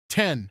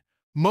10.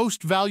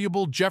 Most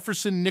valuable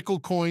Jefferson nickel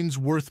coins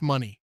worth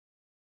money.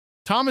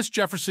 Thomas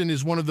Jefferson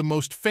is one of the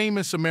most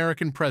famous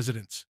American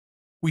presidents.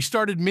 We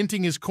started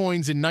minting his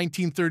coins in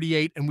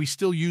 1938 and we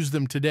still use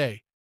them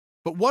today.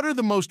 But what are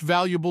the most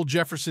valuable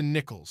Jefferson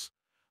nickels?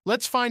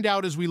 Let's find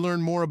out as we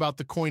learn more about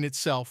the coin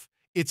itself,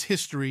 its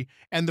history,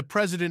 and the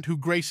president who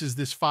graces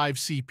this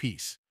 5C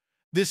piece.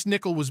 This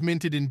nickel was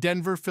minted in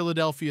Denver,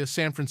 Philadelphia,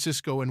 San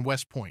Francisco, and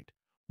West Point.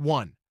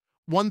 1.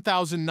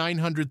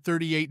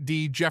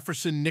 1938D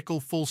Jefferson Nickel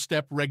Full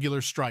Step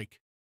Regular Strike.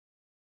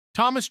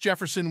 Thomas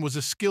Jefferson was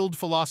a skilled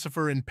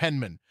philosopher and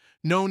penman,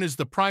 known as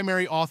the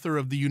primary author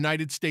of the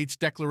United States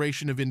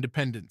Declaration of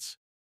Independence.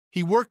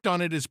 He worked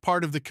on it as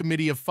part of the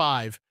Committee of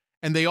Five,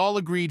 and they all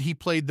agreed he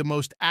played the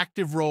most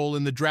active role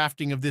in the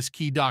drafting of this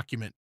key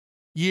document.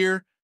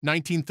 Year,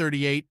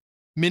 1938,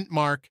 mint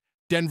mark,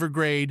 Denver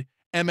grade,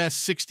 MS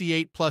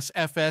 68 plus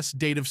FS,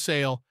 date of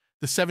sale,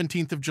 the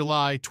 17th of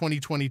July,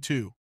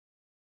 2022.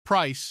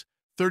 Price,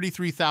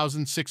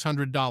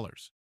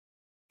 $33,600.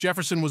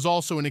 Jefferson was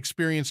also an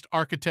experienced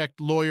architect,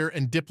 lawyer,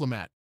 and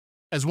diplomat.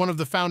 As one of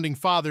the founding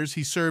fathers,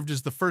 he served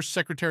as the first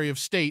Secretary of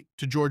State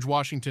to George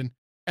Washington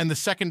and the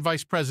second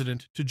Vice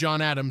President to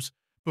John Adams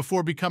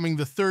before becoming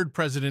the third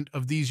President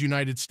of these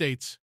United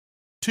States.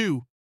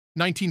 2.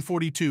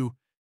 1942,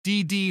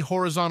 DD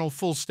Horizontal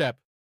Full Step,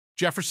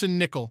 Jefferson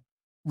Nickel,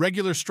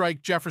 Regular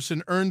Strike.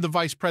 Jefferson earned the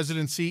vice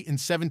presidency in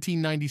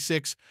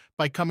 1796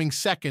 by coming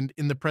second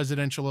in the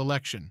presidential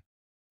election.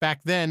 Back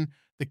then,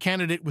 the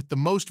candidate with the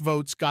most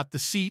votes got the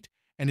seat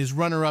and his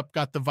runner-up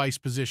got the vice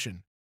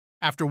position.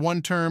 After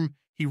one term,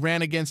 he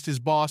ran against his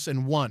boss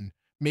and won,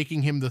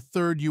 making him the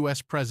third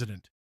U.S.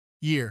 president.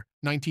 Year,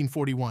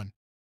 1941.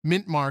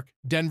 Mint mark,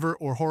 Denver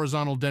or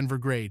horizontal Denver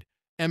grade,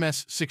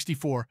 MS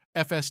 64,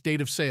 FS,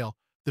 date of sale,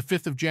 the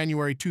 5th of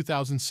January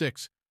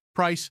 2006.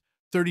 Price,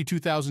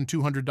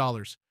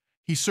 $32,200.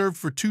 He served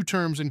for 2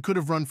 terms and could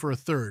have run for a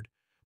third,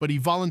 but he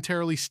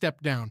voluntarily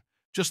stepped down,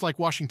 just like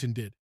Washington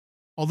did.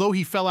 Although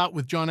he fell out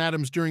with John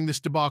Adams during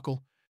this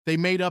debacle, they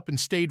made up and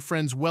stayed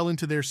friends well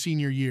into their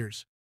senior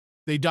years.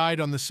 They died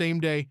on the same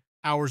day,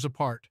 hours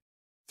apart.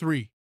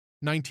 3.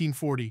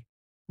 1940.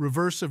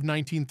 Reverse of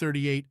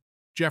 1938,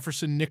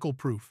 Jefferson Nickel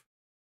Proof.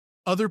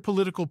 Other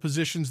political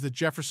positions that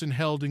Jefferson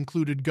held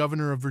included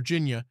Governor of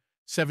Virginia,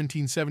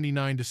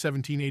 1779 to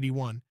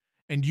 1781,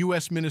 and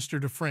U.S. Minister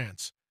to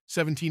France,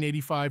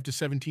 1785 to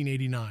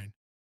 1789.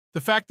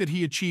 The fact that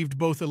he achieved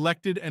both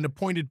elected and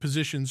appointed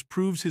positions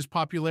proves his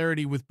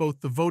popularity with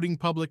both the voting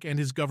public and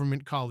his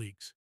government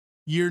colleagues.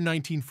 Year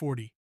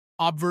 1940.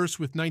 Obverse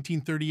with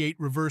 1938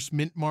 reverse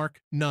mint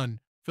mark, none,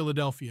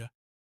 Philadelphia.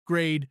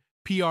 Grade,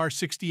 PR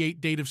 68,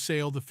 date of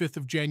sale, the 5th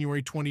of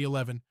January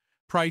 2011.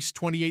 Price,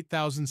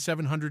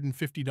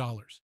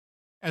 $28,750.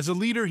 As a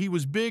leader, he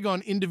was big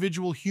on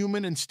individual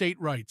human and state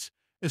rights,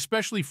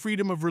 especially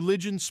freedom of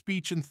religion,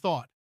 speech, and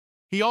thought.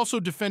 He also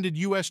defended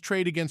U.S.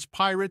 trade against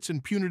pirates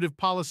and punitive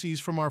policies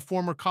from our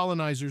former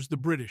colonizers, the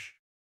British.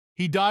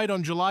 He died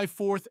on July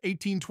 4,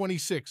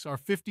 1826, our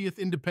 50th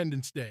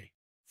Independence Day.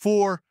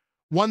 4.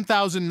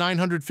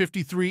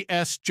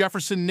 1953S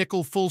Jefferson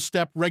Nickel Full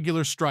Step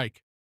Regular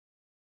Strike.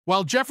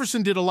 While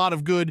Jefferson did a lot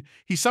of good,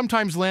 he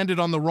sometimes landed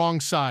on the wrong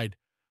side.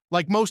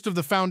 Like most of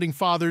the founding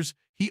fathers,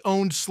 he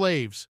owned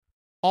slaves.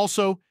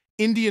 Also,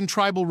 Indian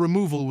tribal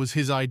removal was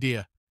his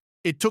idea.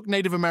 It took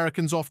Native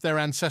Americans off their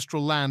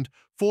ancestral land,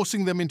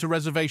 forcing them into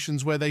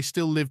reservations where they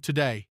still live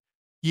today.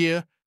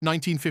 Year,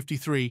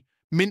 1953,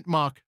 mint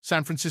mark,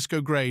 San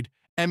Francisco grade,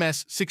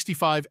 MS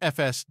 65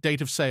 FS,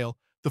 date of sale,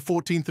 the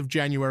 14th of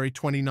January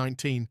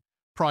 2019.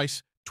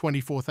 Price,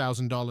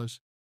 $24,000.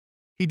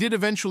 He did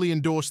eventually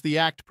endorse the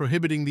act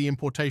prohibiting the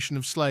importation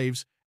of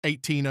slaves,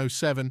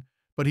 1807,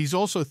 but he's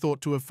also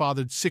thought to have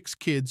fathered 6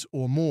 kids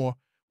or more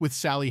with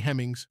Sally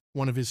Hemings,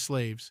 one of his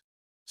slaves.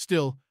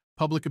 Still,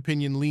 public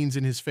opinion leans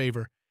in his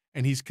favor,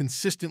 and he's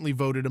consistently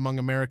voted among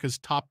America's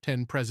top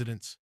 10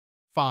 presidents.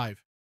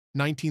 5.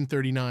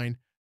 1939,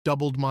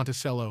 doubled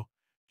Monticello,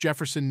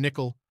 Jefferson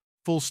Nickel,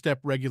 full step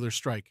regular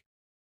strike.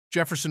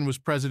 Jefferson was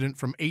president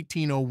from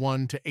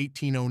 1801 to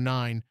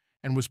 1809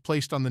 and was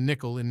placed on the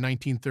nickel in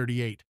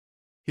 1938.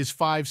 His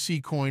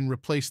 5C coin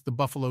replaced the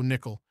Buffalo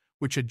nickel,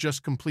 which had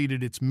just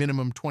completed its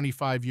minimum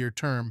 25-year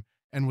term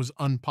and was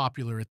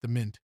unpopular at the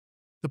mint.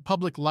 The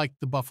public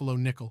liked the Buffalo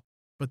nickel,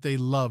 but they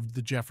loved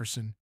the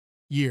Jefferson.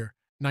 Year,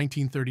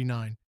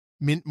 1939.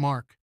 Mint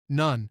mark,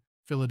 none,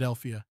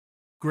 Philadelphia.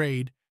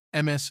 Grade,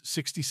 MS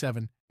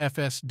 67,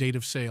 FS, date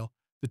of sale,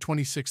 the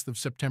 26th of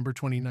September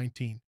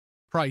 2019.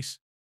 Price,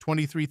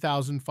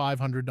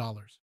 $23,500.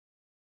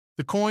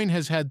 The coin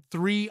has had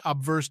 3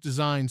 obverse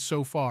designs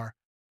so far.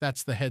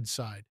 That's the head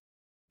side.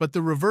 But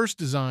the reverse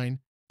design,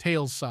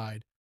 tails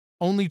side,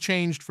 only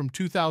changed from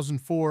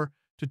 2004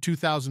 to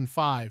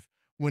 2005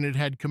 when it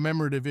had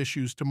commemorative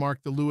issues to mark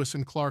the Lewis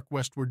and Clark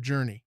westward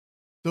journey.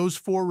 Those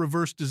 4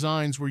 reverse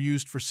designs were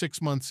used for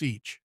 6 months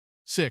each.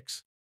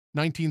 6.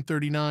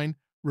 1939,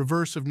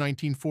 reverse of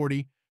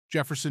 1940,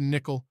 Jefferson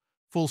nickel,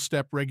 full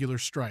step regular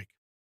strike.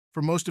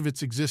 For most of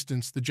its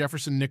existence, the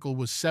Jefferson nickel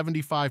was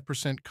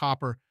 75%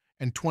 copper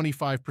and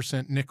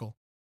 25% nickel.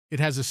 It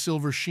has a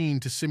silver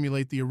sheen to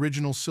simulate the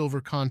original silver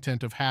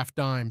content of half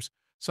dimes,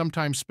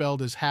 sometimes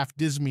spelled as half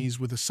dismies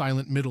with a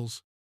silent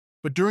middles.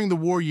 But during the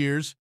war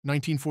years,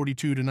 1942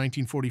 to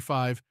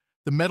 1945,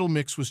 the metal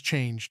mix was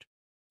changed.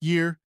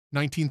 Year,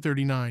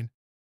 1939.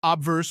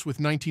 Obverse with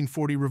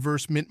 1940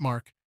 reverse mint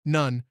mark,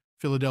 none,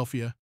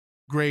 Philadelphia.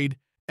 Grade,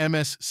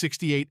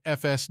 MS68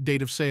 FS,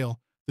 date of sale,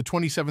 the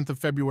 27th of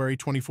February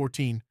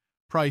 2014.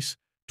 Price,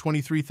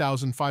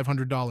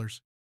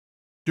 $23,500.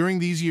 During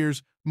these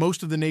years,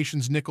 most of the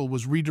nation's nickel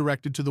was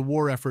redirected to the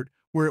war effort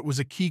where it was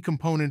a key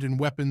component in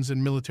weapons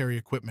and military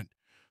equipment.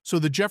 So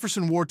the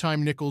Jefferson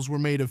wartime nickels were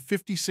made of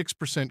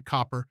 56%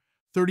 copper,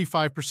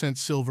 35%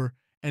 silver,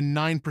 and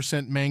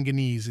 9%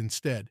 manganese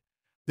instead.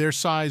 Their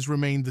size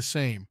remained the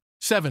same.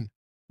 7.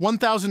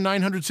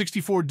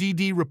 1964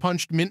 DD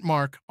repunched mint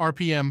mark,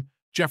 RPM,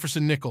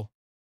 Jefferson nickel.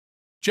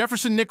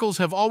 Jefferson nickels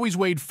have always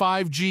weighed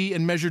 5G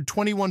and measured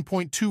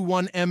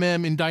 21.21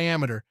 mm in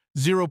diameter,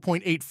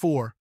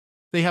 0.84.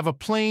 They have a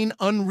plain,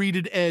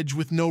 unreeded edge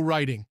with no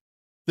writing.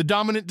 The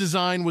dominant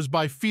design was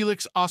by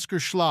Felix Oscar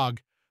Schlag,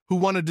 who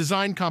won a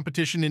design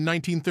competition in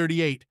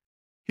 1938.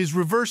 His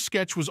reverse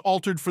sketch was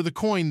altered for the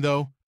coin,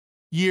 though.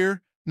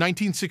 Year,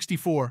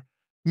 1964.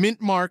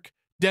 Mint mark,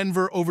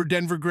 Denver over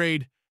Denver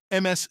grade,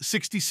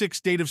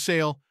 MS66, date of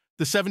sale,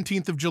 the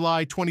 17th of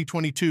July,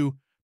 2022.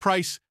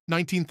 Price,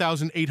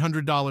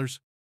 $19,800.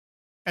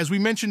 As we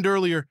mentioned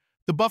earlier,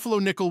 the Buffalo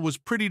nickel was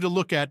pretty to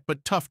look at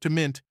but tough to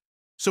mint.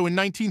 So in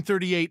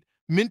 1938,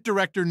 mint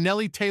director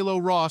Nellie Taylor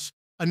Ross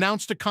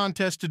announced a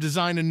contest to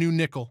design a new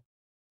nickel.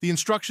 The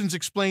instructions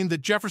explained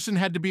that Jefferson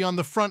had to be on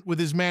the front with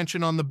his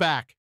mansion on the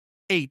back.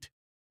 8.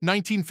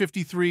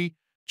 1953,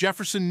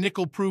 Jefferson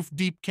nickel-proof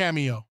deep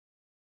cameo.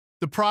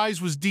 The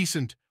prize was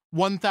decent,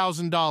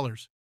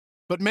 $1,000.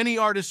 But many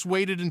artists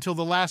waited until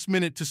the last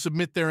minute to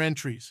submit their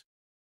entries.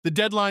 The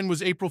deadline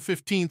was April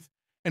 15th,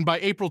 and by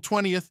April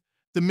 20th,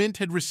 the mint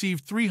had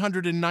received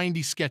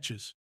 390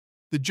 sketches.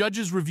 The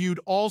judges reviewed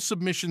all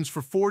submissions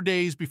for 4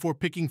 days before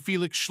picking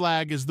Felix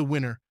Schlag as the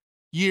winner.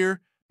 Year,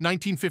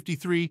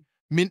 1953,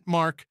 mint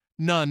mark,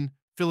 none,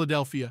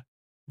 Philadelphia.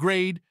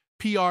 Grade,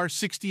 PR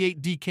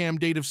 68 DCAM,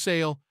 date of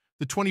sale,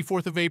 the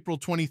 24th of April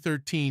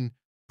 2013.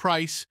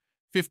 Price,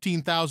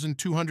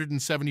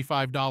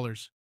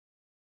 $15,275.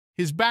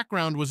 His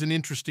background was an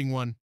interesting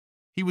one.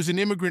 He was an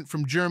immigrant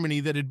from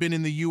Germany that had been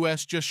in the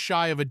U.S. just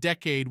shy of a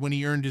decade when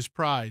he earned his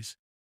prize.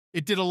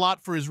 It did a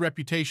lot for his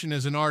reputation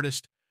as an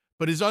artist,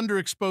 but his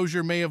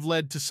underexposure may have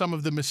led to some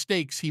of the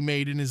mistakes he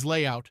made in his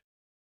layout.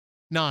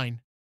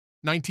 9.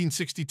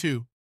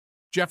 1962.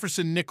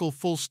 Jefferson nickel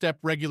full-step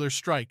regular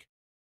strike.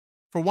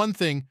 For one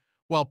thing,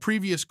 while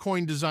previous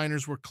coin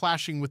designers were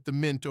clashing with the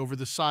mint over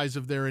the size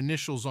of their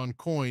initials on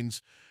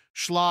coins,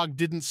 Schlag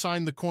didn't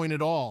sign the coin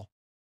at all.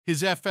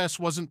 His FS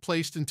wasn't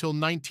placed until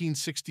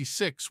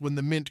 1966 when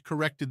the mint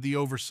corrected the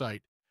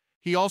oversight.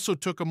 He also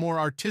took a more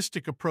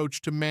artistic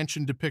approach to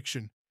mansion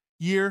depiction.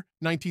 Year,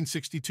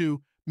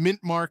 1962. Mint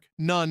mark,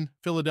 none,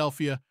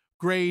 Philadelphia.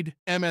 Grade,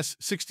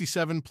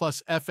 MS67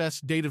 plus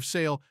FS, date of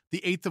sale,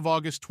 the 8th of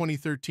August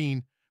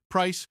 2013.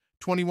 Price,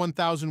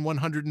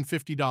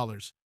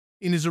 $21,150.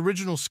 In his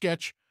original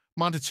sketch,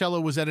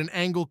 Monticello was at an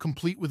angle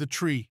complete with a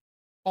tree.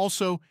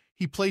 Also,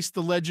 he placed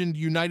the legend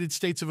United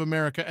States of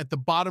America at the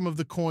bottom of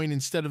the coin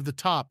instead of the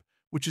top,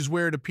 which is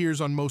where it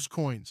appears on most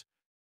coins.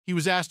 He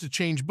was asked to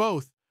change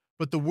both,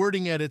 but the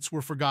wording edits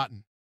were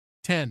forgotten.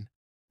 10.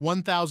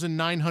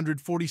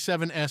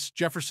 1947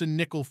 Jefferson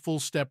nickel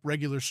full-step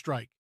regular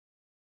strike.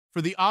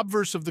 For the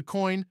obverse of the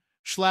coin,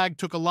 Schlag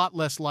took a lot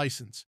less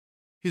license.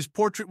 His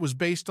portrait was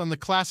based on the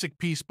classic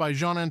piece by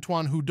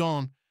Jean-Antoine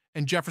Houdon,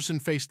 and Jefferson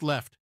faced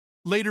left.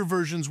 Later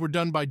versions were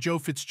done by Joe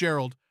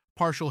Fitzgerald,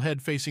 partial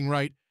head facing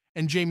right,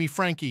 and Jamie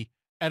Franke,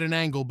 at an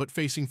angle but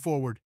facing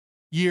forward.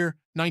 Year,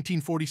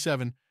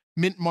 1947.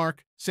 Mint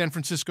mark, San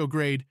Francisco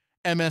grade,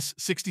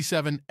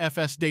 MS67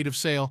 FS, date of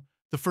sale,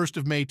 the 1st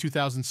of May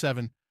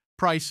 2007.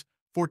 Price,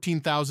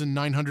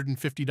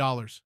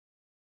 $14,950.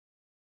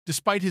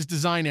 Despite his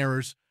design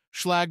errors,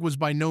 Schlag was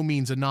by no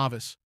means a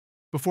novice.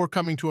 Before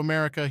coming to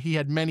America, he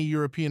had many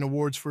European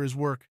awards for his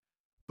work,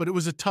 but it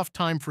was a tough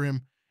time for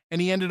him, and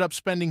he ended up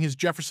spending his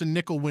Jefferson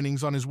nickel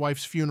winnings on his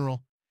wife's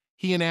funeral.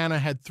 He and Anna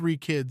had 3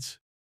 kids.